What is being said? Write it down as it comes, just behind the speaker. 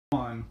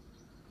On.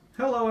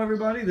 Hello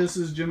everybody, this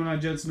is Gemini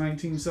Jets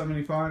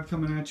 1975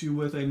 coming at you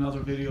with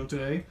another video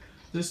today.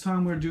 This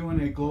time we're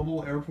doing a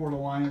Global Airport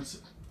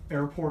Alliance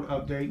Airport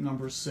Update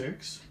number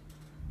 6.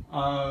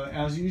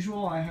 As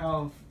usual, I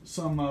have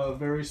some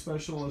very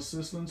special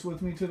assistants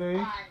with me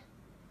today.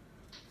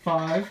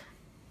 5.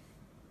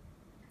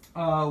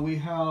 We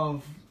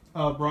have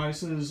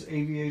Bryce's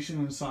Aviation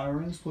and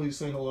Sirens. Please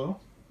say hello.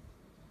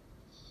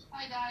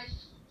 Hi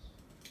guys.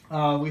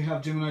 We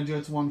have Gemini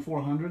Jets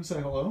 1400.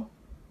 Say hello.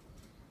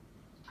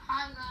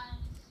 Hi guys.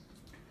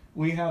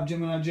 We have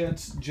Gemini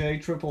Jets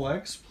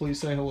JXXX. Please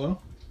say hello.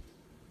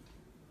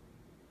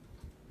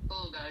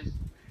 Hello guys.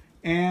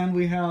 And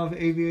we have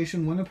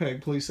Aviation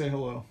Winnipeg. Please say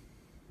hello.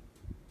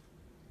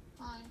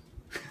 Hi.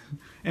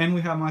 And we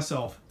have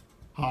myself.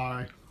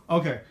 Hi.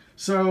 Okay,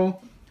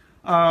 so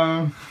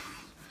let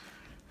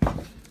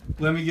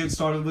me get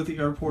started with the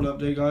airport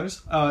update,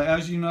 guys.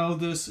 As you know,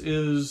 this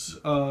is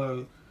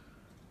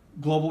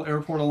Global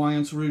Airport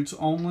Alliance routes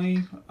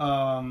only.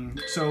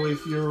 So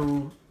if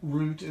your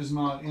route is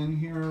not in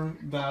here,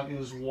 that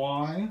is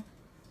why.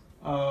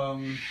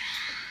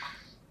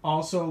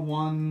 Also,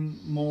 one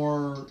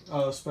more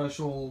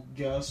special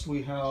guest.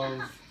 We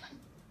have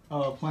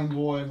Plain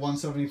Boy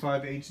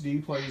 175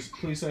 HD. Please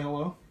say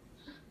hello.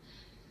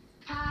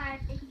 Hi.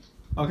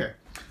 Okay.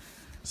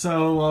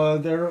 So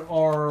there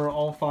are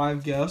all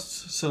 5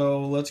 guests.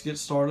 So let's get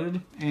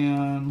started,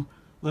 and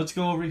let's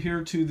go over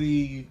here to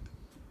the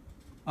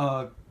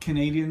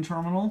Canadian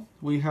terminal.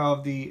 We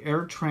have the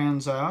Air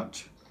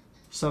Transat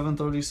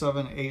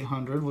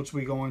 737-800, which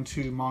will be going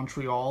to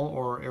Montreal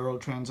or Aero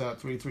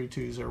Transat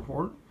 332's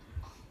airport.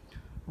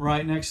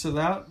 Right next to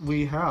that,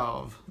 we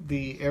have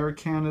the Air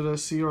Canada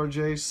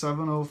CRJ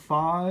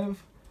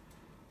 705,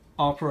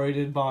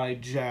 operated by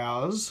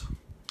Jazz,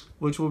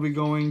 which will be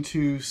going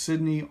to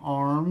Sydney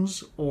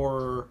Arms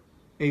or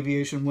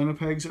Aviation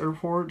Winnipeg's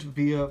airport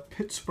via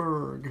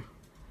Pittsburgh.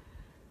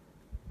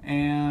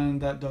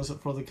 And that does it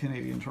for the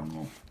Canadian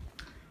terminal.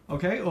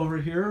 Okay, over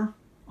here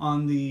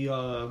on the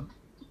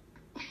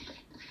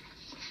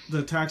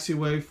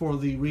taxiway for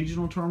the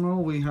regional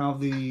terminal, we have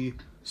the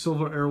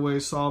Silver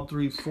Airways Saab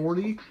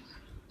 340,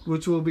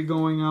 which will be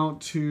going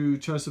out to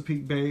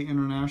Chesapeake Bay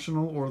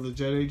International or the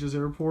Jet Ages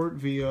Airport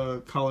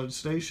via College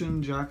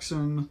Station,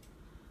 Jackson,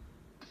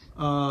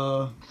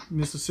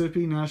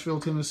 Mississippi, Nashville,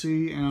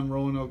 Tennessee, and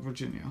Roanoke,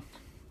 Virginia.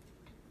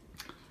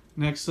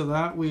 Next to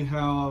that, we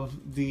have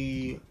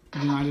the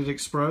United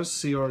Express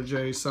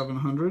CRJ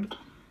 700,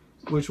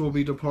 which will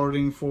be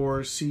departing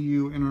for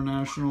CU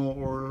International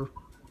or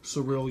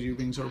Cyril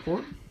Ewings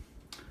Airport.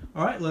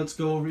 Alright, let's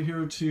go over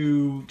here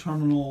to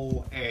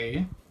Terminal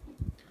A.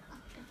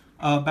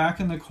 Back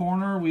in the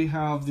corner, we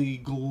have the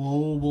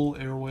Global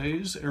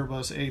Airways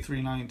Airbus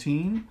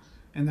A319,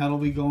 and that'll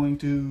be going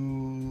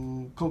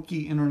to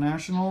Koki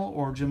International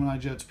or Gemini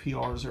Jets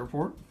PR's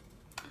airport.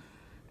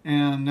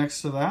 And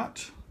next to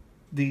that,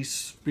 the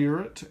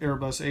Spirit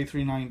Airbus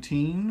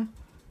A319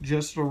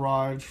 just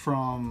arrived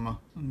from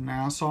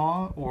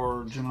Nassau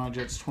or Gemini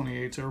Jets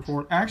 28's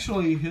airport.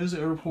 Actually, his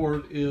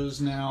airport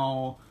is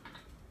now,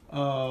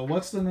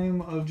 what's the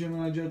name of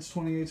Gemini Jets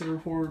 28's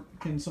airport?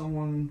 Can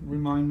someone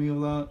remind me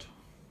of that?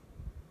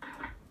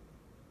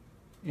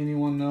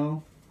 Anyone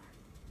know?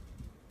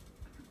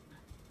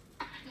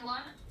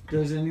 What?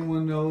 Does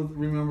anyone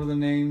remember the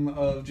name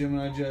of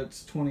Gemini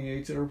Jets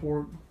 28's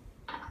airport?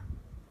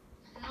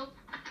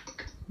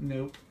 Nope.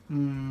 Nope.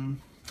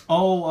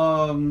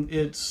 Oh,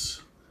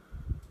 it's...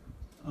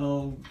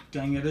 Oh,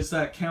 dang it. It's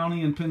that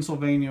county in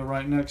Pennsylvania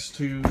right next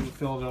to the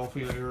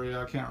Philadelphia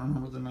area. I can't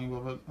remember the name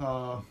of it.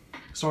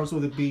 Starts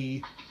with a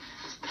B.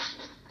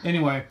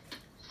 Anyway,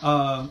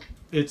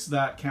 it's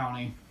that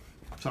county.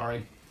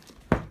 Sorry.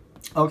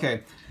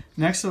 Okay.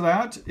 Next to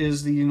that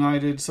is the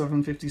United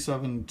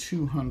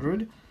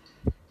 757-200.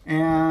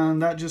 And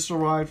that just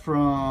arrived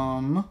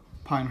from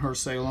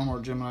Pinehurst, Salem, or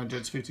Gemini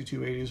Jets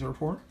 5280's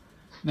airport.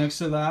 Next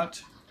to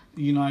that,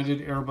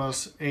 United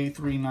Airbus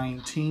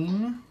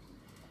A319.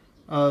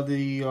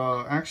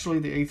 Actually,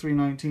 the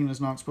A319 is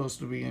not supposed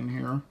to be in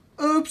here.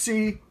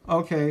 Oopsie!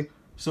 Okay,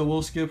 so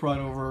we'll skip right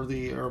over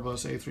the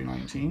Airbus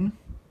A319.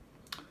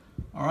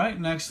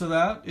 Alright, next to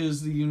that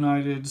is the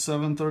United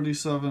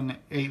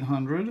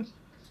 737-800.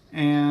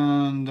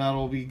 And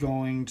that'll be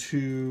going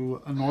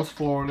to North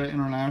Florida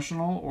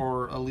International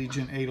or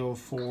Allegiant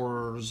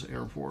 804's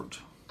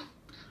airport.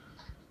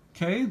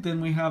 Okay,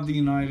 then we have the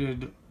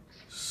United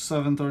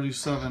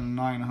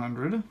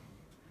 737-900.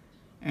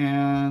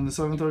 And the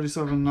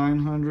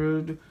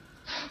 737-900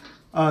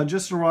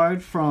 just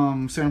arrived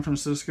from San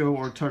Francisco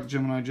or Tuck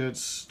Gemini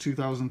Jets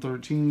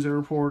 2013's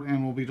airport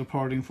and will be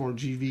departing for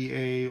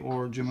GVA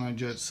or Gemini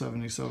Jets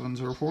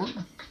 77's airport.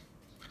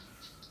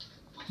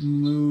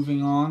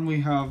 Moving on,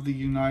 we have the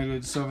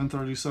United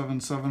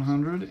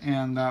 737-700,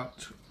 and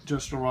that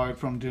just arrived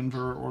from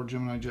Denver or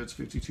Gemini Jets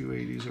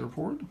 5280's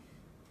airport.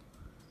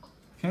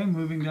 Okay,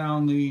 moving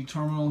down the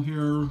terminal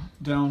here,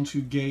 down to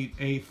gate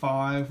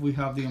A5, we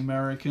have the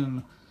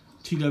American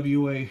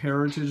TWA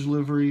Heritage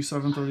Livery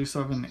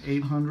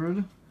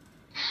 737-800.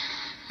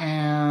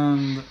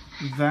 And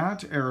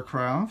that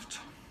aircraft,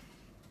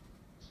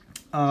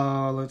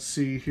 let's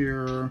see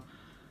here,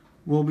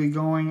 will be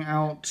going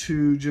out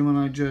to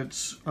Gemini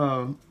Jets,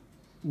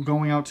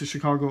 going out to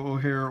Chicago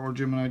O'Hare or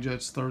Gemini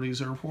Jets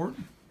 30s Airport.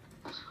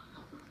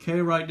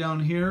 Okay, right down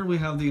here we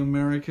have the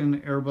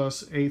American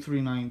Airbus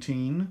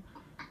A319.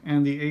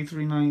 And the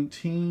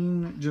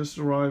A319 just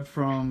arrived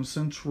from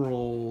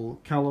Central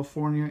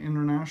California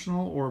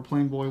International or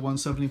Plainboy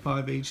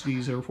 175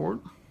 HD's Airport.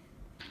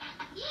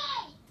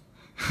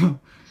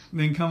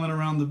 Then coming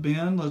around the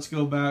bend, let's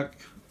go back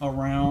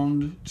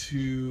around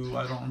to,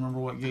 I don't remember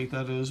what gate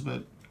that is,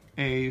 but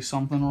A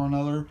something or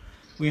another.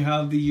 We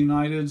have the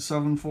United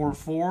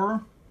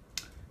 744,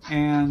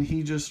 and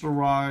he just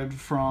arrived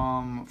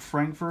from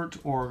Frankfurt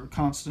or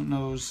Constant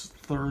Nose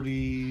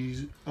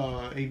 30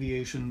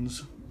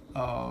 Aviation's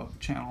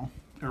channel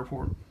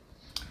airport.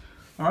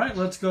 All right,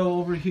 let's go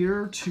over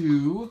here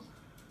to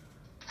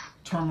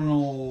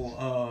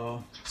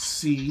Terminal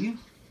C.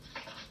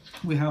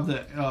 We have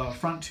the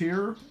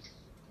Frontier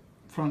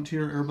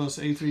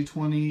Airbus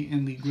A320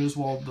 in the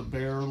Griswold the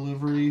Bear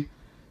livery,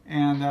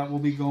 and that will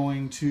be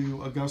going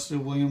to Augusta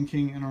William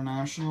King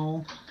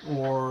International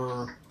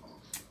or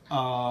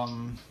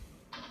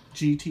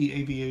GT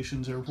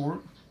Aviation's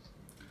airport.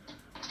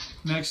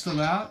 Next to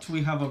that,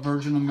 we have a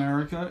Virgin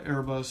America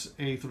Airbus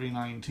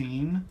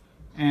A319,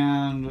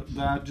 and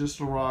that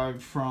just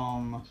arrived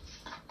from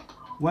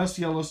West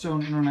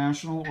Yellowstone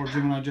International or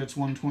Gemini Jets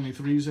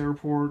 123's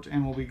airport,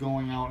 and will be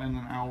going out in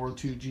an hour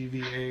to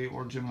GVA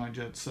or Gemini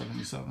Jets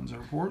 77's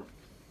airport.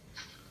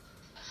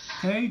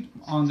 Okay,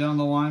 on down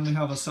the line we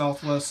have a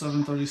Southwest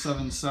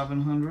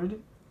 737-700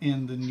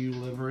 in the new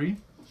livery,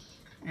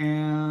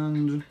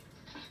 and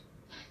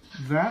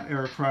that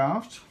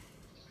aircraft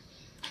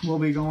will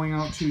be going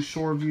out to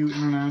Shoreview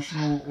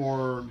International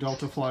or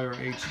Delta Flyer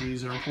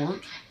HD's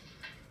airport.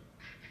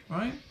 All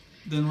right,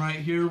 then right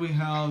here we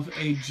have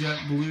a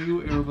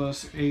JetBlue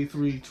Airbus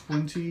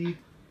A320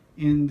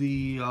 in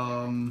the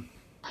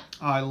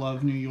I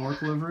Love New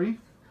York livery.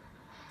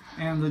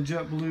 And the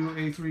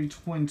JetBlue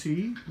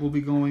A320 will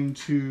be going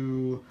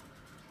to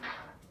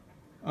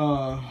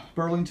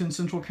Burlington,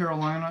 Central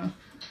Carolina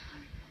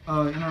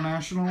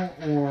International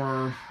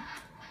or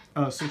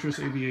Citrus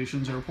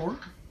Aviation's airport.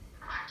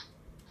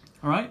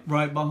 All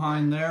right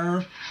behind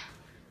there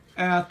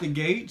at the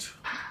gate,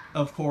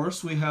 of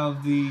course, we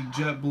have the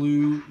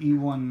JetBlue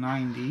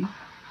E190.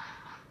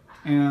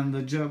 And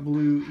the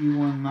JetBlue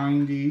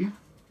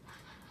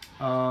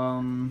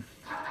E190,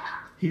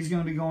 he's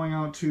going to be going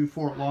out to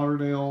Fort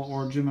Lauderdale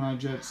or Gemini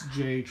Jets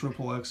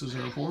JXXX's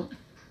airport.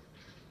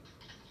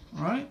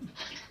 All right.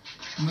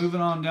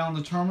 Moving on down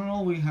the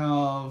terminal, we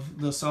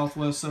have the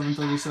Southwest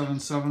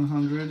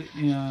 737-700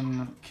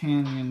 in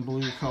canyon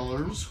blue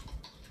colors.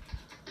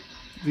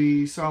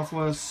 The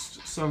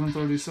Southwest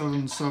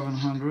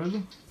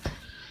 737-700.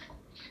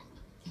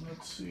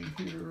 Let's see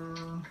here.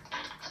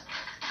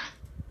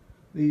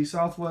 The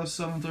Southwest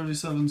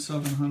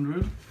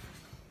 737-700.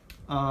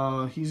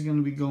 He's going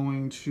to be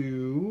going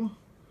to,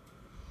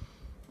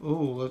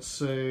 let's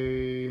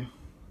say,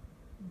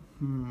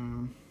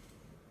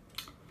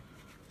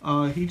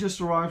 he just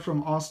arrived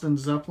from Austin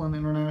Zeppelin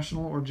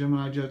International or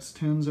Gemini Jets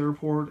 10's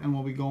airport, and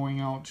will be going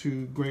out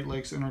to Great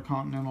Lakes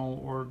Intercontinental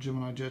or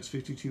Gemini Jets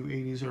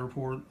 5280's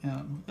airport,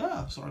 and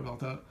sorry about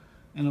that,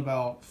 in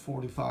about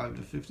 45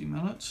 to 50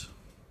 minutes.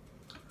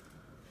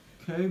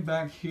 Okay,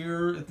 back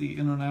here at the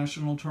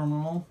international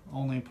terminal,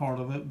 only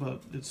part of it,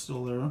 but it's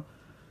still there.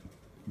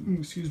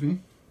 Excuse me.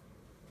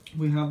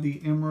 We have the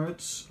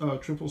Emirates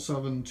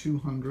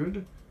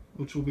 777-200,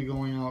 which will be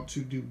going out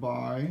to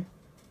Dubai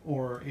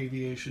or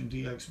Aviation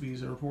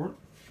DXB's airport.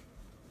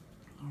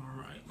 All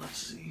right, let's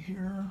see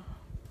here.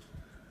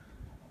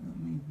 Let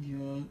me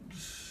get.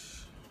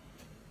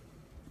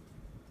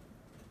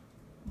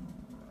 All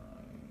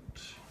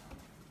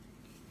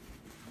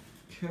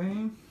right.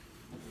 Okay.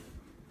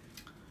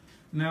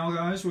 Now,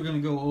 guys, we're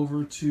going to go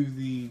over to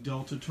the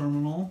Delta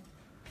terminal.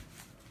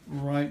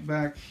 Right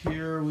back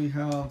here, we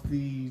have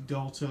the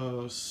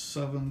Delta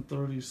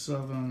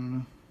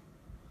 737.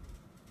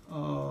 Wait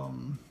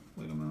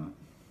a minute.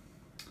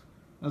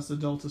 That's the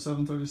Delta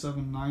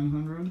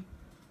 737-900,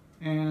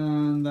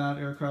 and that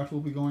aircraft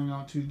will be going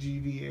out to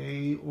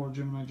GVA or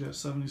Gemini Jet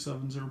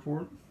 77's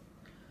airport.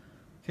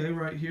 Okay,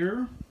 right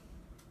here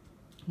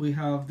we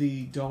have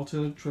the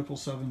Delta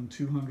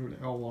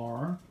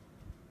 777-200LR,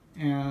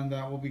 and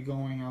that will be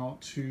going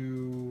out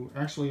to,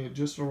 actually it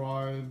just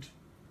arrived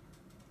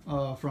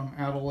from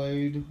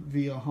Adelaide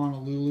via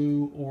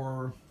Honolulu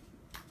or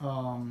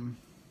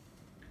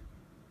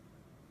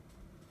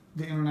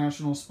the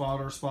International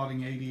Spotter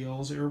spotting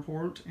ADL's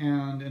airport,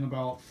 and in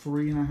about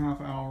 3.5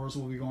 hours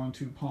we'll be going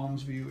to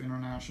Palms View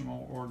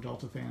International or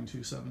Delta Fan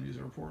 270's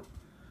airport.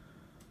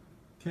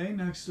 Okay,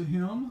 next to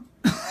him,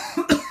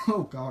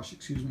 oh gosh,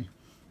 excuse me,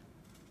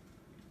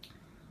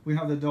 we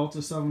have the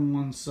Delta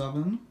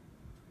 717,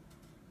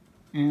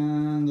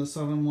 and the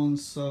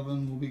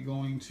 717 will be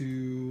going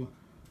to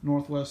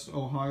Northwest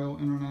Ohio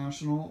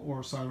International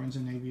or Sirens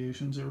and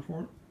Aviation's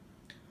airport.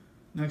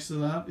 Next to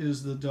that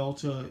is the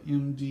Delta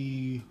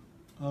MD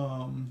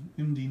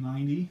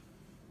MD90,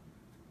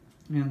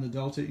 and the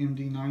Delta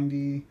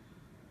MD90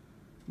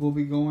 will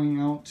be going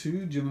out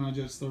to Gemini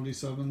Jets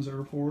 37's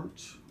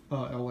airport,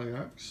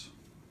 LAX.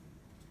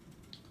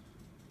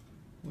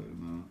 Wait a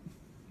minute.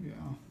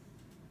 Yeah.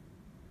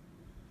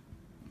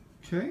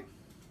 Okay.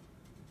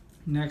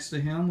 Next to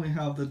him, we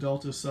have the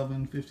Delta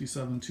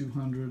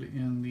 757-200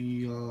 in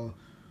the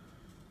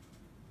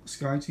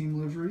SkyTeam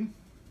livery.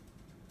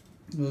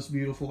 This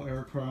beautiful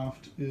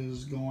aircraft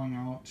is going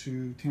out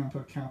to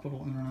Tampa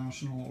Capital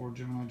International or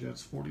Gemini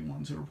Jets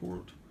 41's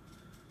airport.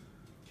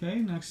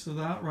 Okay, next to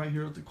that, right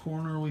here at the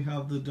corner, we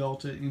have the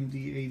Delta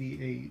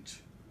MD-88,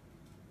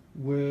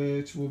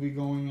 which will be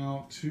going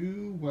out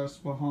to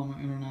West Bahama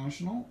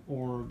International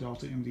or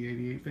Delta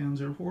MD-88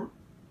 fans airport.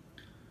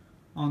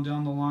 On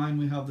down the line,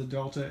 we have the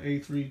Delta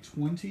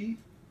A320,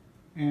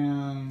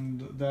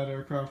 and that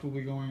aircraft will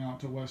be going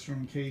out to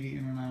Western Katy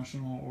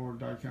International or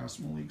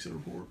Diecast Malik's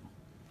airport.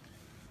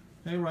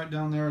 Okay, right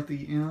down there at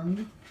the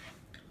end,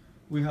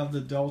 we have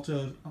the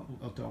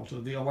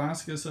the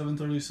Alaska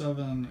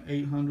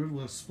 737-800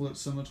 with split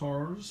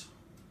scimitars,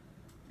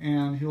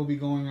 and he'll be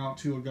going out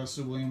to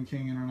Augusta William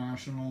King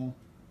International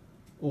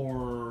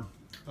or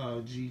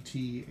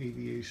GT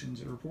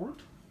Aviation's airport.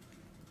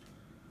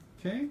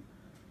 Okay,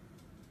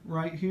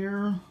 right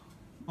here,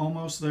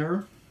 almost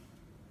there,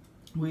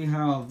 we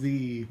have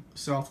the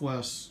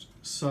Southwest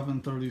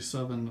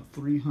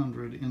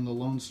 737-300 in the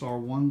Lone Star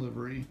 1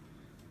 livery.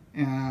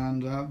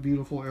 And that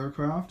beautiful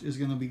aircraft is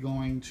going to be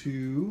going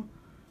to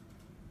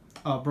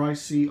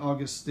Bryce C.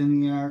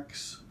 Augustiniak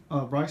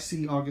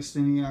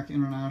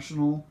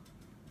International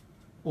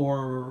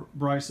or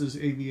Bryce's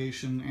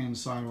Aviation and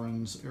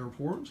Sirens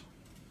Airport.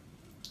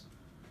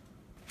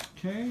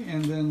 Okay,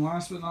 and then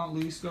last but not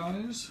least,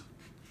 guys,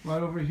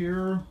 right over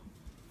here,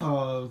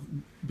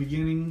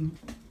 beginning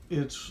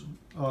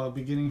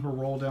her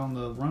roll down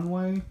the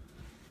runway,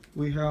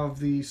 we have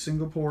the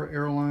Singapore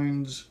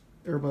Airlines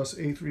Airbus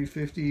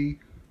A350,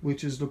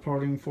 which is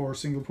departing for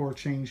Singapore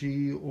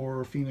Changi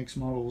or Phoenix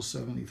Model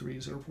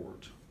 73's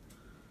airport.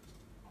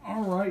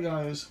 Alright,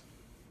 guys.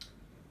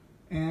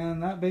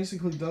 And that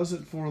basically does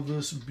it for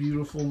this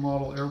beautiful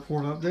model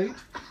airport update.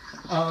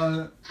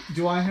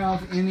 Do I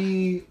have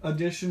any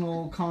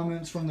additional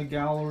comments from the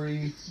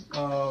gallery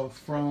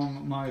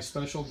from my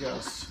special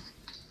guests?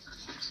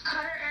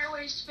 Qatar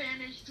Airways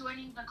fan is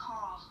joining the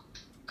call.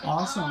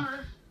 Awesome.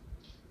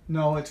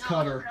 No, it's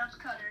Qatar.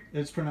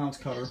 It's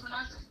pronounced Qatar. It's pronounced Qatar. It's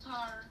pronounced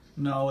Qatar.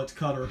 No, it's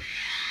Qatar.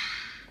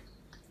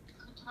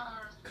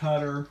 Qatar.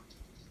 Qatar.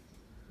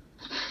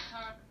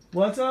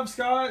 What's up,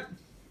 Scott?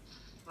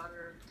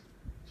 Qatar.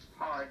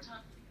 Hi.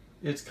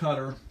 It's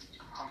Qatar.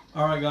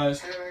 Alright, guys.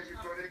 Hello,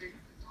 everybody.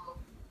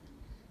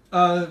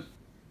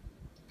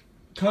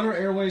 Qatar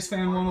Airways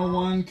Fan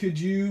 101, could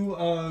you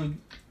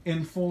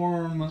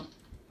inform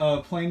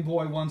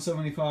Plainboy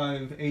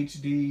 175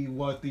 HD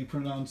what the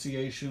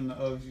pronunciation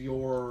of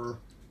your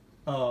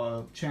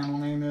channel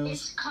name is?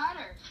 It's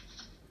Qatar.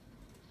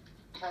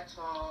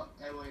 Qatar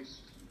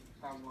Airways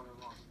Fan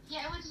 101.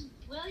 Yeah, it was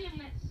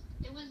William.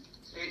 It was.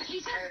 He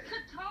said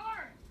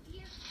Qatar. He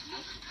has an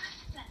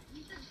accent.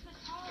 He said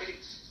Qatar.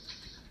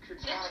 It's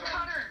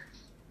Qatar.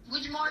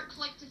 Would Mark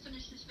like to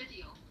finish this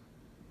video?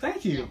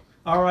 Thank you.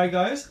 All right,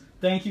 guys.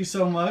 Thank you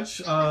so much.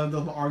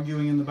 The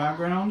arguing in the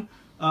background.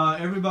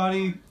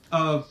 Everybody,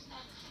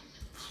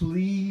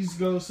 please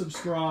go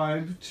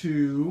subscribe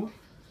to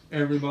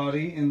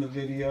everybody in the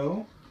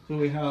video. So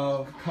we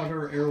have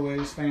Qatar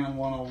Airways Fan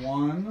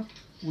 101.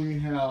 We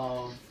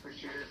have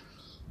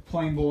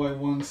Plainboy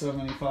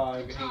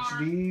 175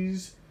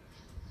 HDs.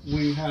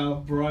 We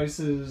have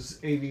Bryce's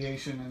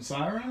Aviation and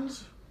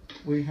Sirens.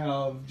 We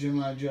have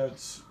Gemini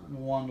Jets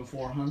 1 to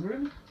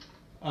 400.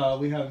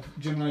 We have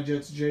Gemini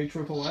Jets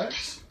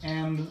JXXX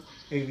and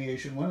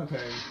Aviation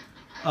Winnipeg.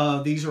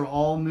 These are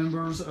all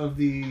members of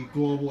the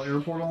Global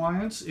Airport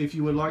Alliance. If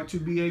you would like to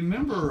be a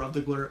member of the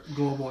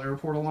Global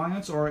Airport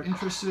Alliance or are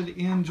interested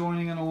in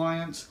joining an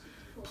alliance,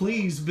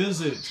 please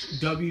visit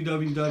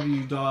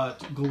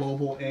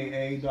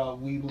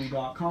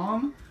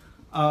www.globalaa.weebly.com.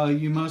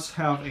 You must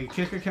have a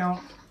Kik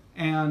account,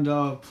 and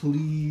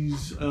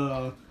please,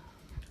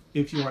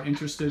 if you are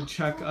interested,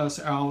 check us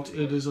out.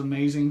 It is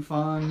amazing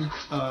fun,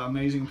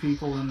 amazing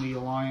people in the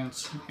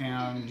alliance,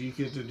 and you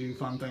get to do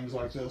fun things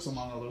like this,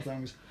 among other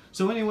things.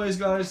 So anyways,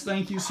 guys,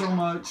 thank you so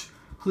much.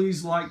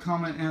 Please like,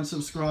 comment, and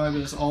subscribe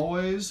as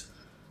always.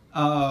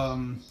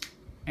 And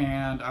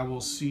I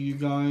will see you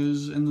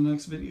guys in the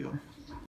next video.